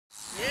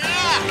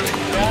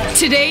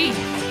Today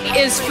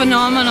is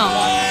phenomenal.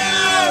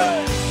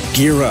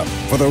 Gear up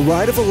for the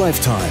ride of a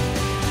lifetime.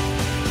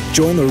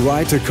 Join the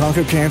Ride to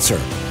Conquer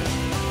Cancer.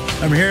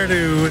 I'm here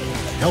to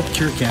help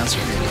cure cancer.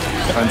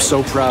 I'm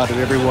so proud of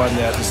everyone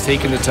that has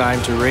taken the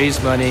time to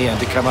raise money and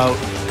to come out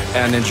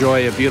and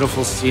enjoy a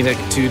beautiful, scenic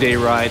 2-day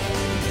ride.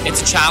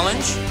 It's a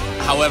challenge,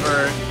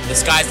 however, the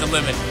sky's the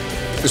limit.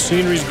 The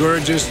scenery's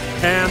gorgeous,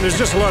 and there's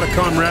just a lot of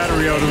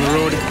camaraderie out on the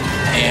road.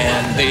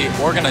 And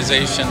the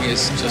organization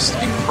is just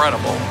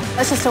incredible.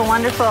 It's just a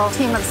wonderful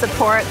team of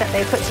support that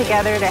they put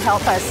together to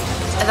help us.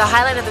 The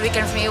highlight of the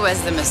weekend for me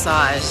was the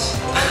massage.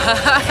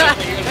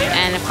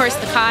 And of course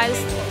the cause,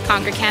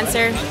 Conquer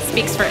Cancer,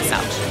 speaks for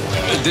itself.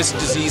 This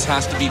disease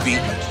has to be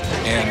beaten,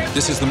 and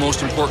this is the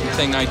most important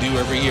thing I do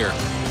every year.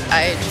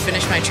 I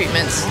finished my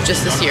treatments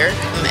just this year,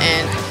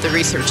 and the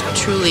research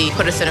truly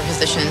put us in a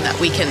position that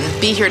we can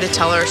be here to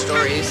tell our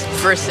stories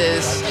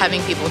versus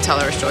having people tell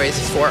our stories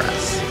for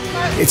us.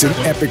 It's an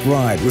epic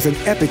ride with an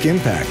epic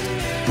impact.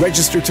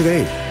 Register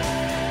today